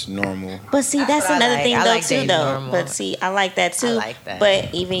that's just normal. But see, that's another thing though like too though. Normal. But see, I like that too. I like that.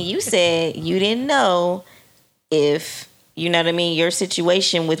 But even you said you didn't know if, you know what I mean, your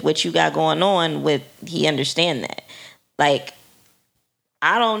situation with what you got going on, with he understand that. Like,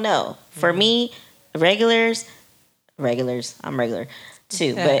 I don't know. For me, regulars, I'm regular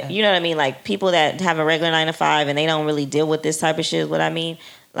too. But you know what I mean? Like people that have a regular 9 to 5 and they don't really deal with this type of shit is what I mean.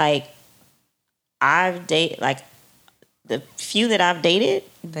 Like I've dated, like the few that I've dated,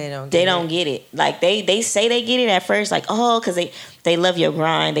 they don't get it. Like they say they get it at first, like, oh, because they love your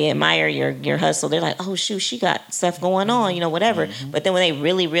grind, they admire your hustle. They're like, oh shoot, she got stuff going on, whatever. But then when they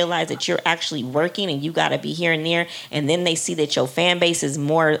really realize that you're actually working and you got to be here and there, and then they see that your fan base is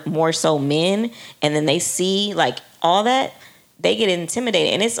more so men, and then they see like all that, they get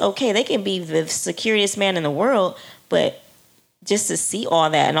intimidated. And it's okay, they can be the securest man in the world, but just to see all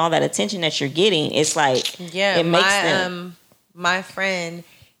that and all that attention that you're getting, it's like, it makes them. My friend,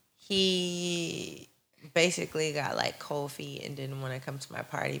 he basically got like cold feet and didn't want to come to my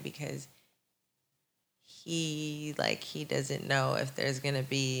party because he doesn't know if there's gonna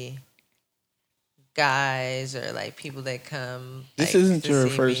be guys or like people that come. This like, isn't your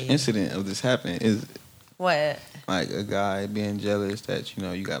first incident of this happening, is it? What? Like a guy being jealous that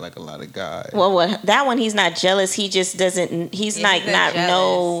you got like a lot of guys. Well, that one he's not jealous. He just doesn't. He's like not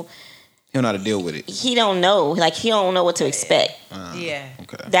know. He don't know how to deal with it. He don't know. Like he don't know what to expect. Yeah.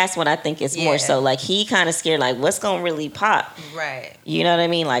 Okay. That's what I think is more so. Like he kind of scared. Like what's gonna really pop? Right. You know what I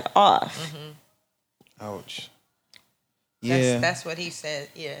mean? Like off. Ouch. Yeah. That's what he said.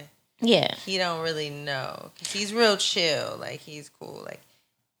 Yeah. Yeah. He don't really know. 'Cause he's real chill. Like he's cool. Like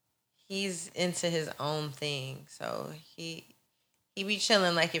he's into his own thing. So he be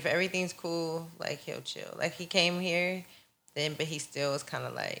chilling. Like if everything's cool, like he'll chill. Like he came here, but he still was kind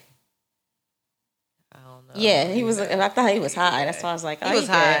of like, I don't know. Yeah, he was. And I thought he was high. That's why I was like, oh, he was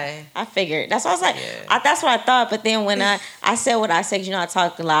high. I figured. That's why I was like, that's what I thought. But then when I said what I said, I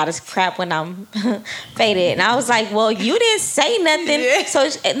talk a lot of crap when I'm faded, and I was like, well, you didn't say nothing. Yeah. So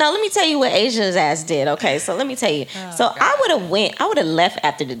no, let me tell you what Asia's ass did. Okay, so let me tell you. God. I would have left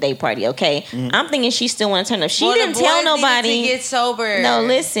after the day party. Okay, I'm thinking she still want to turn up. She didn't tell nobody to get sober. No,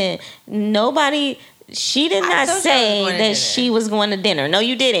 listen, nobody. She did not say that she was going to dinner. No,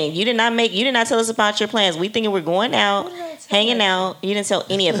 you didn't. You did not tell us about your plans. We thinking we're going out, hanging out. You didn't tell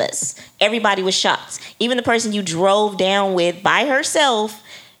any of us. Everybody was shocked. Even the person you drove down with by herself.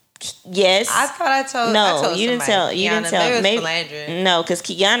 Yes. I thought I told. No, I told you didn't tell. You didn't tell. Maybe no, because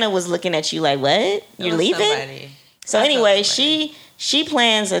Kiana was looking at you like, "What? You're leaving?" Somebody. So anyway, she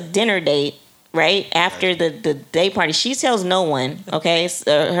plans a dinner date. Right after the day party, she tells no one. Okay,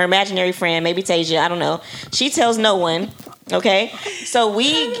 her imaginary friend, maybe Tasia, I don't know. She tells no one. Okay, so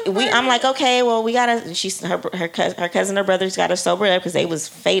I'm like, okay, well, we gotta. Her cousin, her brothers got to sober up because they was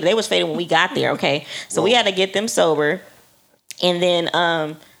faded. They was faded when we got there. Okay, so we had to get them sober, and then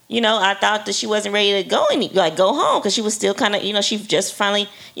I thought that she wasn't ready to go home because she was still kind of, she just finally,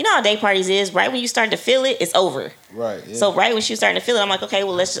 how day parties is, right when you start to feel it, it's over. Right. Yeah. So right when she was starting to feel it, I'm like, okay,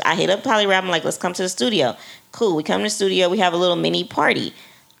 well, I hit up Polyrap. I'm like, let's come to the studio. Cool. We come to the studio. We have a little mini party.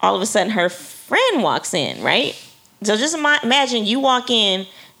 All of a sudden, her friend walks in, right? So just imagine you walk in,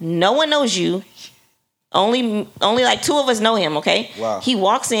 no one knows you. Only like two of us know him, okay? Wow. He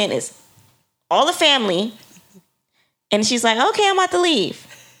walks in, it's all the family, and she's like, okay, I'm about to leave.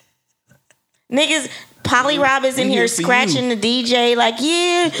 Niggas, Polly Rob is in here scratching the DJ like,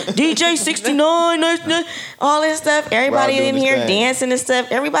 yeah, DJ 69, all this stuff. Everybody in here dancing and stuff.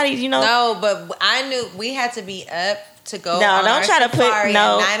 Everybody, No, but I knew we had to be up to go. No, on don't try to put at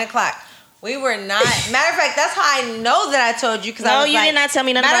 9:00. We were not. Matter of fact, that's how I know that I told you. No, you did not tell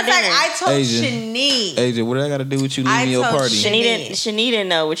me nothing about dinner. Matter of fact, I told Shanique. Asia, what do I got to do with you leaving your party? Shanique didn't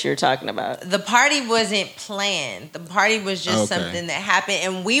know what you were talking about. The party wasn't planned. The party was just something that happened,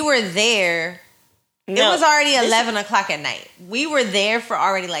 and we were there. No, it was already 11 o'clock at night. We were there for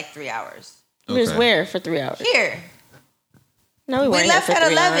already like 3 hours. Okay. We was where for 3 hours? Here. No, we weren't. We left here for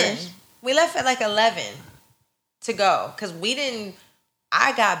at 11. Hours. We left at like 11 to go because we didn't.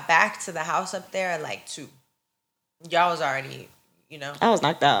 I got back to the house up there at like 2. Y'all was already, I was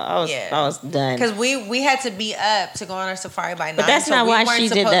knocked out. I was done. Because we had to be up to go on our safari by 9. But that's not why she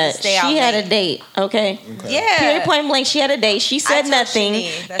did that. She had a date, okay? Yeah. Period, point blank, she had a date. She said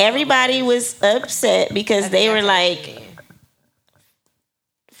nothing. Everybody was upset because they were like,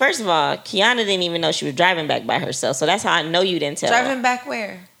 first of all, Kiana didn't even know she was driving back by herself. So that's how I know you didn't tell her. Driving back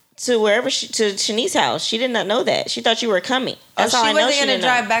where? To Shanice's house. She did not know that. She thought you were coming. That's how I know she wasn't going to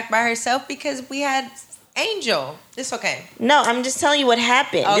drive back by herself because we had Angel. It's okay. No, I'm just telling you what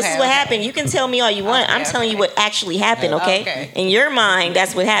happened. Okay, this is what happened. You can tell me all you want. I'm telling you what actually happened, okay? In your mind,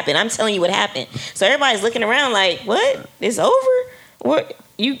 that's what happened. I'm telling you what happened. So everybody's looking around like, what? It's over? What?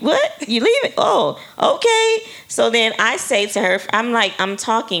 You leaving? Oh, okay. So then I say to her, I'm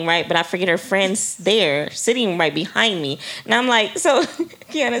talking, right? But I forget her friend's there, sitting right behind me. And I'm like, so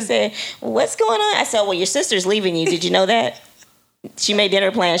Kiana said, well, what's going on? I said, well, your sister's leaving you. Did you know that? She made dinner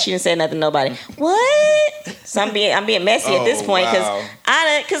plans. She didn't say nothing to nobody. What? So I'm being messy at this point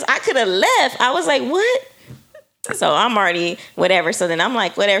because I could have left. I was like, what? So I'm already whatever. So then I'm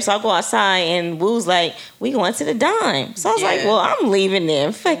like, whatever. So I'll go outside and Woo's like, we going to the dime. So I was like, well, I'm leaving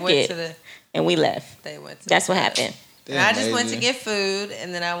then. Fuck it. And we left. They went to That's what happened. And I just went to get food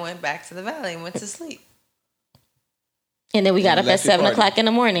and then I went back to the valley and went to sleep. And then we got up at 7 o'clock in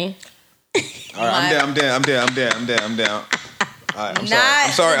the morning. All right, I'm down. All right, I'm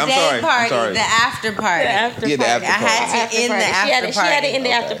sorry. The after party. The after party. I had to end the after party. She had to end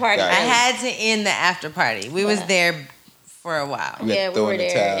the after party. I had to end the after party. We was there for a while. Yeah, we were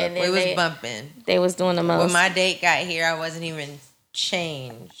there. And we was bumping. They was doing the most. When my date got here, I wasn't even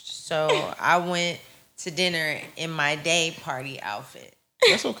changed. So I went to dinner in my day party outfit.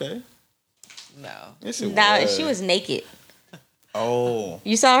 That's okay. No. She was naked. Oh.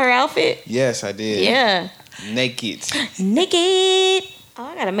 You saw her outfit? Yes, I did. Yeah. Naked. Oh,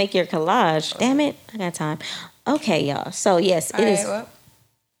 I gotta make your collage. Damn it. I got time. Okay, y'all. So yes, it is. Well.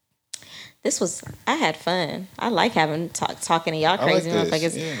 I had fun. I like talking to y'all crazy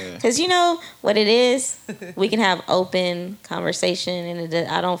motherfuckers. Because you know what it is? We can have open conversation and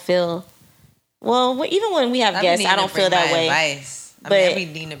I don't feel, well, even when we have guests, I don't feel that way. Advice. But we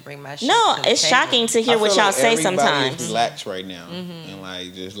need to bring my shit no, to the it's table. shocking to hear I what feel y'all like say everybody sometimes. is relaxed right now and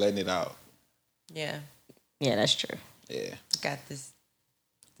like just letting it out. Yeah, Yeah, that's true. Yeah. got this.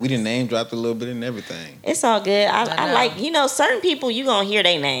 We done name dropped a little bit and everything. It's all good. I know. like, certain people you gonna hear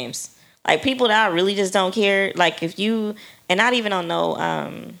their names. Like people that I really just don't care. Like if you and not even on no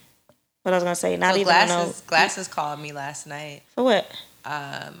what I was gonna say, not So even on no Glasses called me last night. for what?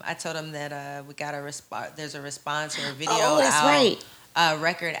 I told him that we got a response. There's a response or a video Oh, that's out, right. a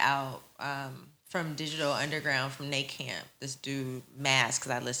record out from Digital Underground from Nate Camp. This dude Mask,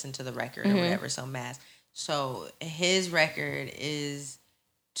 because I listened to the record or whatever. So Mask. So his record is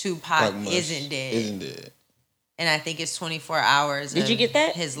Tupac isn't dead. Isn't dead. And I think it's 24 hours. Did you get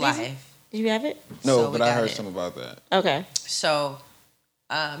that? His Did life. Did you have it? No, So we but I got heard it. something about that. Okay. So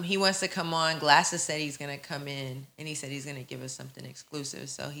he wants to come on. Glasses said he's gonna come in, and he said he's gonna give us something exclusive.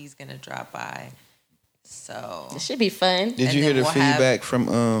 So he's gonna drop by. So It should be fun. Did And you hear then the we'll have- feedback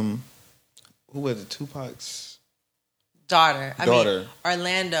from who was it? Tupac's daughter. I daughter.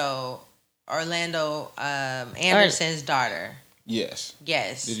 mean Orlando Anderson's daughter. Yes.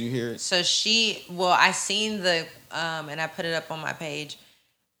 Yes. Did you hear it? So I seen the and I put it up on my page,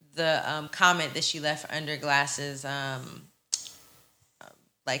 the comment that she left under Glasses,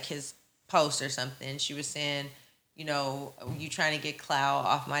 like his post or something. She was saying, you trying to get clout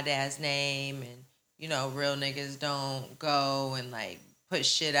off my dad's name, and real niggas don't go and like put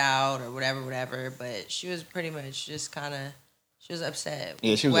shit out or whatever. But she was pretty much just she was upset.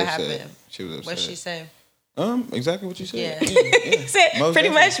 Yeah, she was what upset. happened? She was upset. What'd she say? Exactly what you said. Yeah. Said Most pretty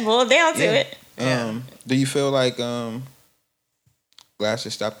much definitely. boiled down to it. Yeah. Do you feel like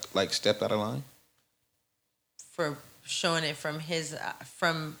Glasses stepped out of line? For showing it from his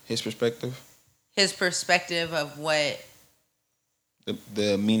His perspective, of what.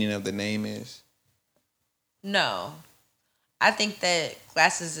 the meaning of the name is. No, I think that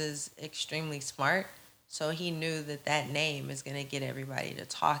Glasses is extremely smart, so he knew that name is gonna get everybody to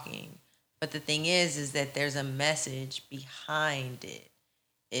talking. But the thing is that there's a message behind it.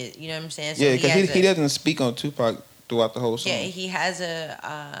 You know what I'm saying? So Yeah, because he doesn't speak on Tupac throughout the whole song. Yeah, he has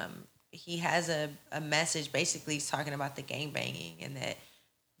a message. Basically, he's talking about the gangbanging and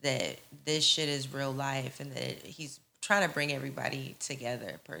that this shit is real life, and that he's trying to bring everybody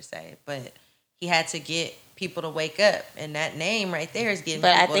together per se. But he had to get people to wake up, and that name right there is getting.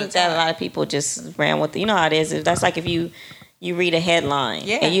 But I people think to that a talk. lot of people just ran with it. You know how it is. That's like if you read a headline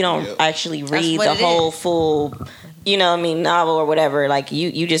and you don't actually read what the it whole is. full, novel or whatever. Like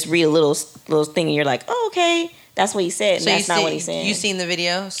you just read a little thing and you're like, oh, okay, that's what he said. And that's not what he said. You seen the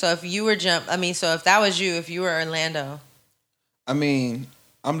video? So if you were so if that was you, if you were Orlando, I mean,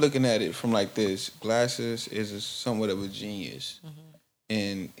 I'm looking at it from like this. Glasses is somewhat of a genius,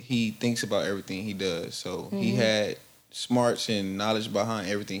 and he thinks about everything he does. So he had smarts and knowledge behind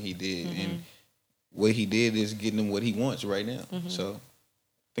everything he did, and what he did is getting him what he wants right now. So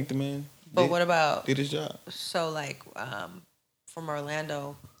I think the man what about did his job. so like from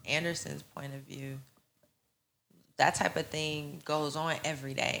Orlando Anderson's point of view? That type of thing goes on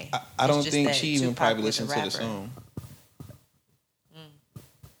every day. I It's don't just think that she even Tupac probably was a listened to the rapper. song.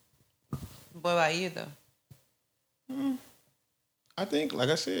 What about you though? I think, like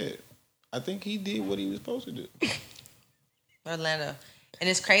I said, I think he did what he was supposed to do. Orlando. And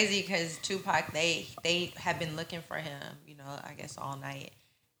it's crazy because Tupac, they have been looking for him, I guess all night.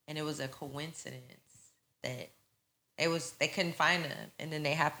 And it was a coincidence that they couldn't find him. And then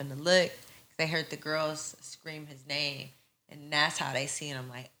they happened to look. They heard the girls scream his name. And that's how they seen him.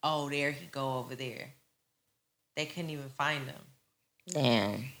 Like, oh, there he go over there. They couldn't even find him.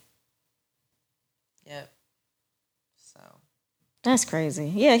 Damn, Yep. So. that's crazy.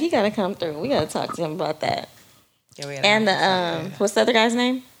 Yeah, he got to come through. We got to talk to him about that. Yeah, we gotta And have the what's the other guy's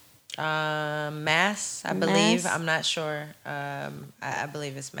name? Mass, I believe. Mass? I'm not sure. I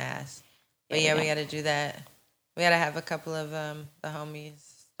believe it's Mass. But yeah, we got to do that. We got to have a couple of the homies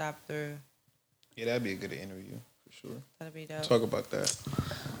stop through. Yeah, that'd be a good interview for sure. That'd be dope. Talk about that.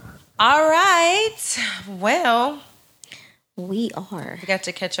 All right. Well, We are we got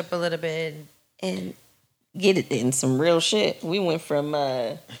to catch up a little bit. and get it in some real shit. We went from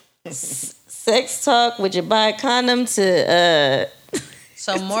sex talk, would you buy a condom, to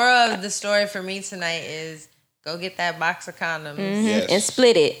So moral of the story for me tonight is go get that box of condoms. Yes. and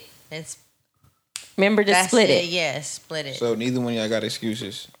split it. It's Remember to that's split it. Yeah, split it. So neither one of y'all got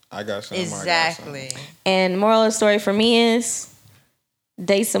excuses. I got some. Exactly. I got some. And moral of the story for me is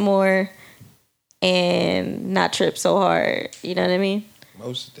date some more and not trip so hard. You know what I mean?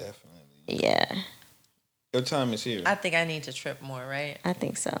 Most definitely. Yeah, Your time is here. I think I need to trip more, right? I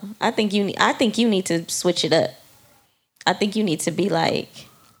think so. I think you need to switch it up. I think you need to be like,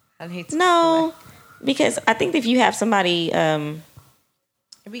 I need to no, because I think if you have somebody, it'd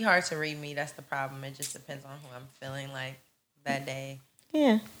be hard to read me. That's the problem. It just depends on who I'm feeling like that day.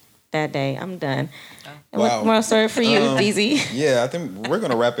 yeah, that day I'm done. Oh. Wow. What moral story for you, Deezy? Yeah, I think we're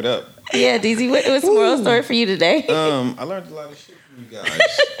gonna wrap it up. Yeah, Deezy, what's the moral story for you today? I learned a lot of shit from you guys.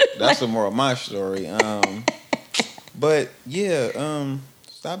 That's the moral of my story. But yeah,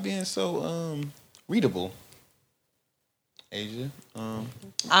 stop being so readable, Asia.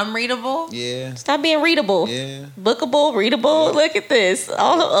 I'm readable. Yeah. Stop being readable. Yeah. Bookable, readable. Yeah. Look at this.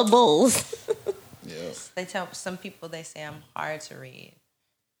 All of bulls. Yeah. They tell some people they say I'm hard to read.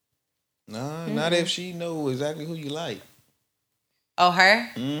 Nah, not if she know exactly who you like. Oh, her?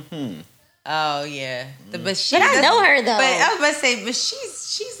 Mm-hmm. Oh yeah. But I know her though. But I was about to say, but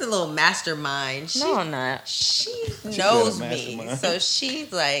she's a little mastermind. No, I'm not. She She knows got a me, mastermind. so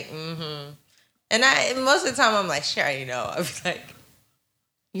she's like, mm-hmm. And I most of the time I'm like, she already know. I was like,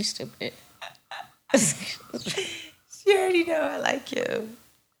 You stupid. she already know I like you,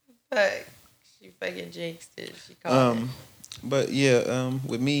 but she fucking jinxed it. She called it. But yeah,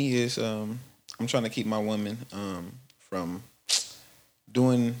 with me is I'm trying to keep my woman from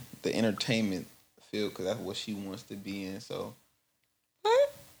doing the entertainment field because that's what she wants to be in. So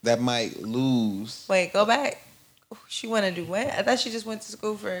What? that might lose. Wait, go back. She want to do what? I thought she just went to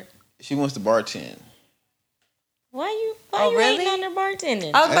school for. She wants to bartend. Why you really? hating on her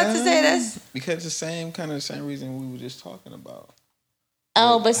bartending? I was about to say that's. Because the same reason we were just talking about.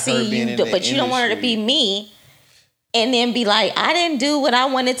 Oh, but her see, being in the you don't want her to be industry. me, and then be like, I didn't do what I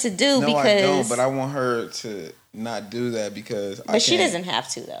wanted to do No, because. I don't. But I want her to not do that because. But she doesn't have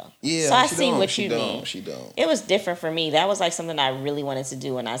to though. Yeah, So I she see don't. what She you don't. mean. She don't. It was different for me. That was like something I really wanted to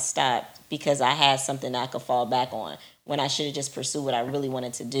do, and I stopped because I had something I could fall back on when I should have just pursued what I really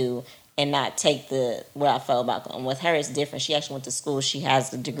wanted to do and not take what I felt about. And with her, it's different. She actually went to school. She has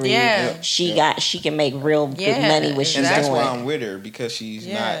the degree. Yeah. She can make real good Yeah, money what she's And that's doing. why I'm with her because she's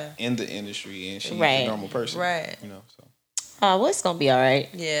Yeah. not in the industry and she's Right. a normal person. Right. You know, so Oh, well, it's gonna be all right.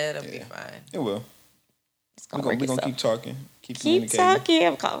 Yeah, it'll be Yeah. fine. it will. It's We're gonna gonna, work we gonna itself. keep talking. Keep Keep communicating. talking.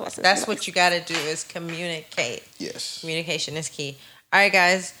 I'm calling myself. That's what you got to do is communicate. Yes. Communication is key. All right,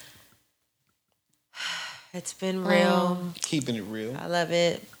 guys. It's been real. Keeping it real. I love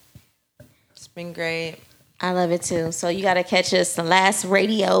it. It's been great. I love it too. So you gotta catch us the last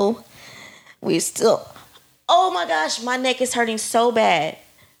radio. We still. Oh my gosh, my neck is hurting so bad.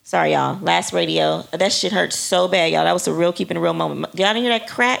 Sorry, y'all. Last radio. That shit hurts so bad, y'all. That was a real keeping it real moment. Y'all didn't hear that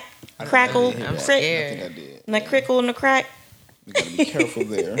crackle, I did hear I'm that. scared. I think I did. and the crickle and the crack? We gotta be careful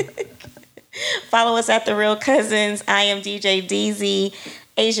there. Follow us at The Real Cousins. I am DJ Deezy.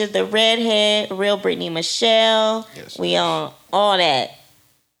 Asia the Redhead. Real Brittany Michelle. Yes. We on all that.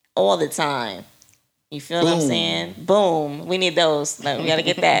 All the time. You feel what I'm Boom. saying? Boom. We need those. Like, we gotta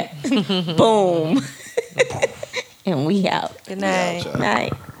get that. Boom. And we out. Good night. Yeah, y'all.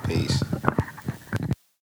 Night. Peace.